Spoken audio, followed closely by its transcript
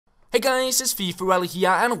Hey guys, it's FifaRalle here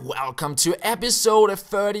and welcome to episode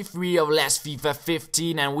 33 of Let's FIFA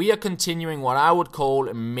 15, and we are continuing what I would call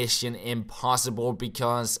Mission Impossible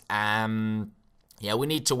because, we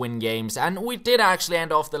need to win games, and we did actually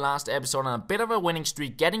end off the last episode on a bit of a winning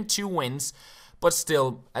streak, getting 2 wins, but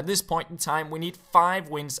still, at this point in time, we need 5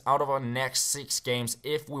 wins out of our next 6 games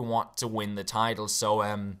if we want to win the title, so,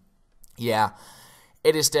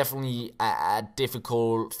 it is definitely a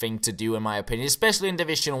difficult thing to do in my opinion, especially in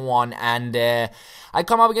Division 1, and I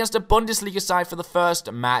come up against a Bundesliga side for the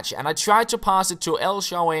first match, and I tried to pass it to El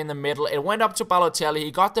Shaarawy in the middle. It went up to Balotelli, he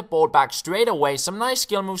got the ball back straight away, some nice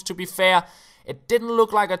skill moves to be fair. It didn't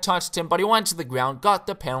look like I touched him, but he went to the ground, got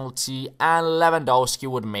the penalty, and Lewandowski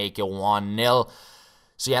would make it 1-0.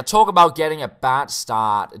 So yeah, talk about getting a bad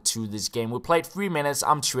start to this game. We played 3 minutes,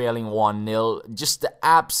 I'm trailing 1-0. Just the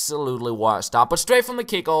absolutely worst start. But straight from the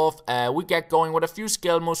kickoff, we get going with a few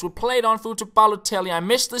skill moves. We played on through to Balotelli. I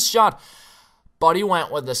missed the shot, but he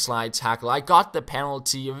went with the slide tackle. I got the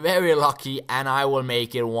penalty, very lucky, and I will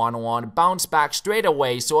make it 1-1. Bounce back straight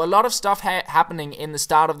away. So a lot of stuff happening in the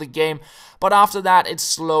start of the game. But after that, it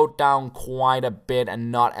slowed down quite a bit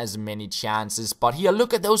and not as many chances. But here,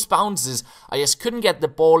 look at those bounces. I just couldn't get the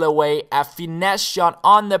ball away. A finesse shot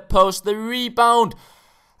on the post. The rebound.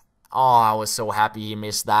 Oh, I was so happy he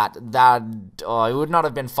missed that. It would not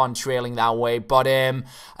have been fun trailing that way. But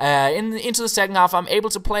into the second half, I'm able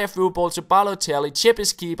to play a through ball to Balotelli, chip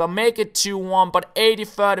his keeper, make it 2-1. But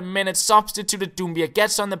 30 minutes, substituted Doumbia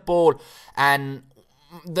gets on the ball, and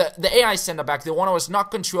the AI center back, the one who was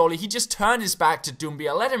not controlling, he just turned his back to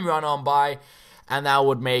Doumbia, let him run on by, and that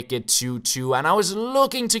would make it 2-2. And I was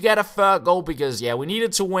looking to get a third goal because, yeah, we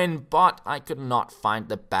needed to win, but I could not find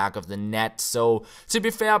the back of the net. So, to be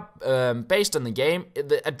fair, based on the game,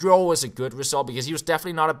 a draw was a good result because he was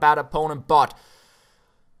definitely not a bad opponent, but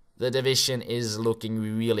the division is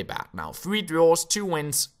looking really bad now. 3 draws, 2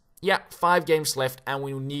 wins. Yeah, 5 games left, and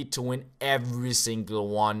we need to win every single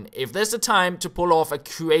one. If there's a time to pull off a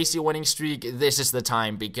crazy winning streak, this is the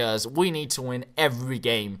time, because we need to win every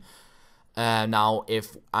game now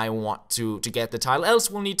if I want to get the title.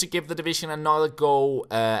 Else, we'll need to give the division another go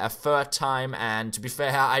a third time, and to be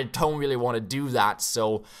fair, I don't really want to do that.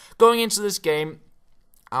 So, going into this game,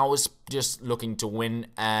 I was just looking to win,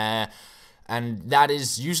 and that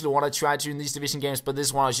is usually what I try to do in these division games, but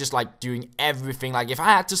this one I was just like doing everything. Like if I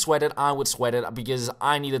had to sweat it, I would sweat it because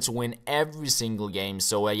I needed to win every single game.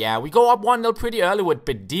 So yeah, we go up 1-0 pretty early with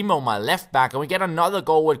Bedimo, my left back, and we get another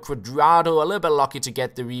goal with Cuadrado. A little bit lucky to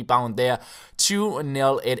get the rebound there.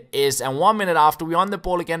 2-0 it is, and 1 minute after, we on the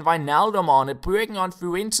ball again, Wijnaldum on it, breaking on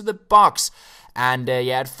through into the box. And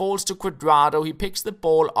it falls to Cuadrado. He picks the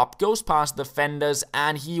ball up, goes past the defenders,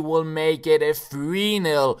 and he will make it a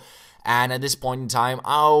 3-0. And at this point in time,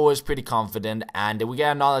 I was pretty confident, and we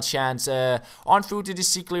get another chance on through to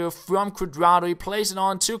Disiclio from Cuadrado. He plays it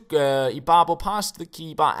on to Ibabo past the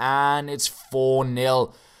keeper, and it's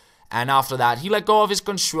 4-0. And after that, he let go of his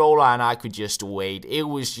controller, and I could just wait. It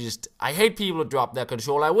was just, I hate people who drop their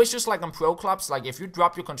controller. I wish just like on pro clubs, like if you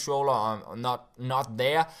drop your controller not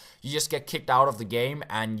there, you just get kicked out of the game,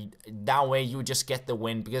 and that way you just get the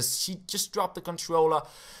win, because she just dropped the controller.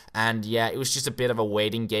 And yeah, it was just a bit of a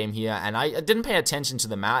waiting game here, and I didn't pay attention to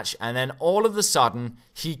the match, and then all of a sudden,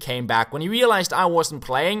 he came back. When he realized I wasn't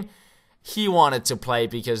playing, he wanted to play,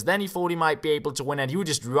 because then he thought he might be able to win, and he would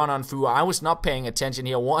just run on through. I was not paying attention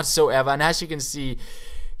here whatsoever, and as you can see,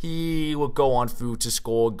 he would go on through to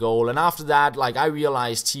score a goal. And after that, like, I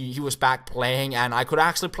realized he was back playing, and I could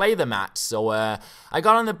actually play the match. So I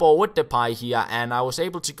got on the ball with Depay here, and I was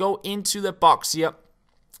able to go into the box here,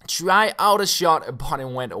 try out a shot, but it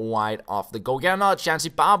went wide off the goal. Get another chance.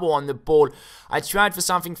 Ibabo on the ball. I tried for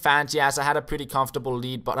something fancy as I had a pretty comfortable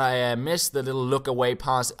lead, but I missed the little look away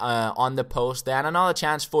pass on the post there. And another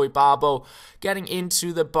chance for Ibabo, getting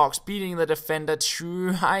into the box, beating the defender,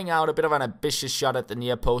 trying out a bit of an ambitious shot at the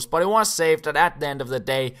near post, but it was saved. And at the end of the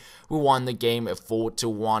day, we won the game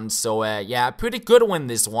 4-1. So yeah, pretty good win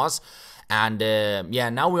this was. And yeah,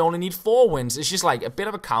 now we only need 4 wins. It's just like a bit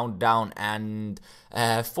of a countdown, and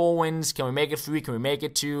 4 wins. Can we make it 3? Can we make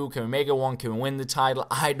it 2? Can we make it 1? Can we win the title?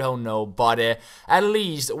 I don't know, but at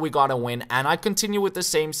least we got a win. And I continue with the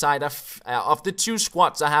same side of the 2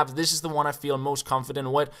 squads I have. This is the one I feel most confident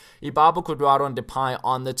with. Ibabo, Cuadrado, and Depay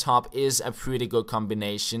on the top is a pretty good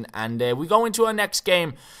combination. And we go into our next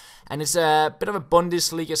game. And it's a bit of a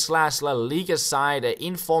Bundesliga slash La Liga side.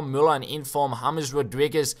 Inform Müller and inform James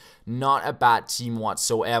Rodriguez. Not a bad team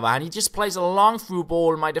whatsoever. And he just plays a long through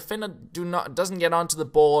ball. My defender doesn't get onto the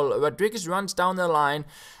ball. Rodriguez runs down the line.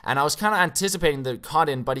 And I was kind of anticipating the cut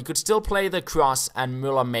in, but he could still play the cross. And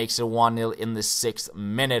Müller makes it 1-0 in the 6th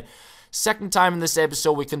minute. Second time in this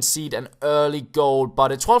episode we concede an early goal.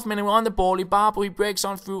 But at 12th minute we're on the ball. Ibarbo, he breaks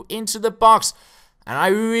on through into the box. And I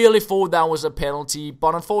really thought that was a penalty,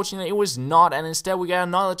 but unfortunately it was not, and instead we get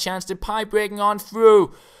another chance to Depay breaking on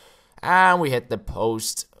through. And we hit the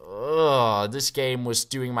post. Ugh, this game was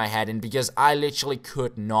doing my head in because I literally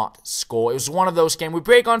could not score. It was one of those games we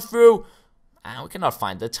break on through, and we cannot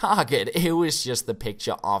find the target. It was just the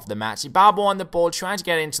picture of the match. Ibarbo on the ball, trying to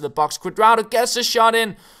get into the box. Cuadrado gets a shot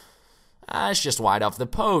in. It's just wide off the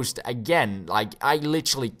post. Again, like, I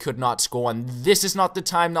literally could not score. And this is not the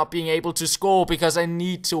time not being able to score because I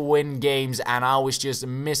need to win games. And I was just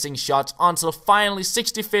missing shots until finally,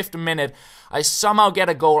 65th minute, I somehow get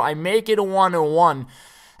a goal. I make it a 1-1.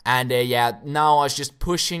 And yeah, now I was just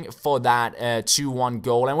pushing for that 2-1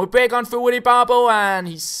 goal. And we break on through with Ibarbo. And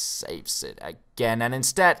he saves it again. And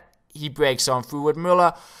instead, he breaks on through with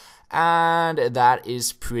Müller. And that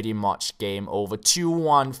is pretty much game over.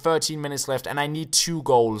 2-1, 13 minutes left, and I need 2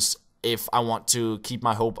 goals if I want to keep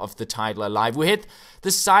my hope of the title alive. We hit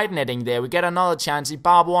the side netting there. We get another chance.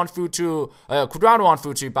 Ibarbo on through to Cuadrado on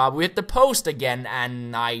through to Ibarbo. We hit the post again,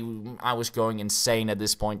 and I was going insane at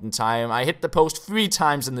this point in time. I hit the post 3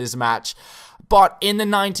 times in this match. But in the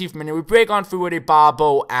 90th minute, we break on through with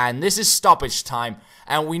Ibarbo, and this is stoppage time.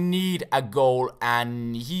 And we need a goal,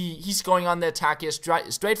 and he's going on the attack here,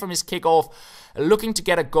 straight from his kickoff, looking to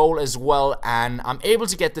get a goal as well. And I'm able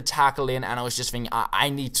to get the tackle in, and I was just thinking, I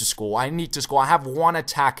need to score. I need to score. I have 1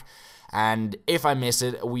 attack, and if I miss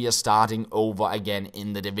it, we are starting over again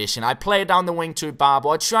in the division. I play down the wing to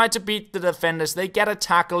Ibarbo. I try to beat the defenders. They get a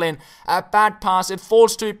tackle in. A bad pass. It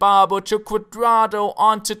falls to Ibarbo, to Cuadrado,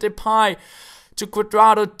 onto Depay. To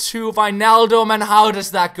Cuadrado, to Wijnaldum, and how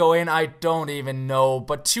does that go in? I don't even know.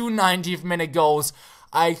 But 2 90th minute goals.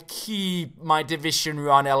 I keep my division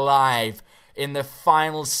run alive. In the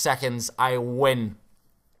final seconds, I win.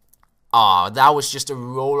 That was just a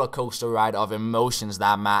roller coaster ride of emotions,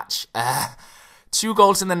 that match. 2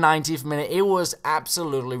 goals in the 90th minute. It was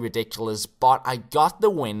absolutely ridiculous, but I got the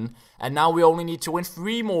win. And now we only need to win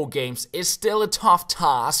 3 more games. It's still a tough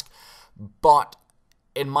task, but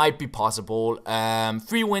it might be possible.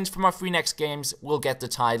 3 wins from our 3 next games. We'll get the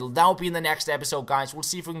title. That'll be in the next episode, guys. We'll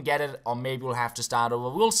see if we can get it, or maybe we'll have to start over.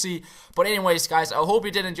 We'll see. But anyways, guys, I hope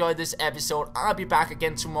you did enjoy this episode. I'll be back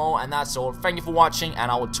again tomorrow, and that's all. Thank you for watching,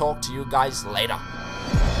 and I will talk to you guys later.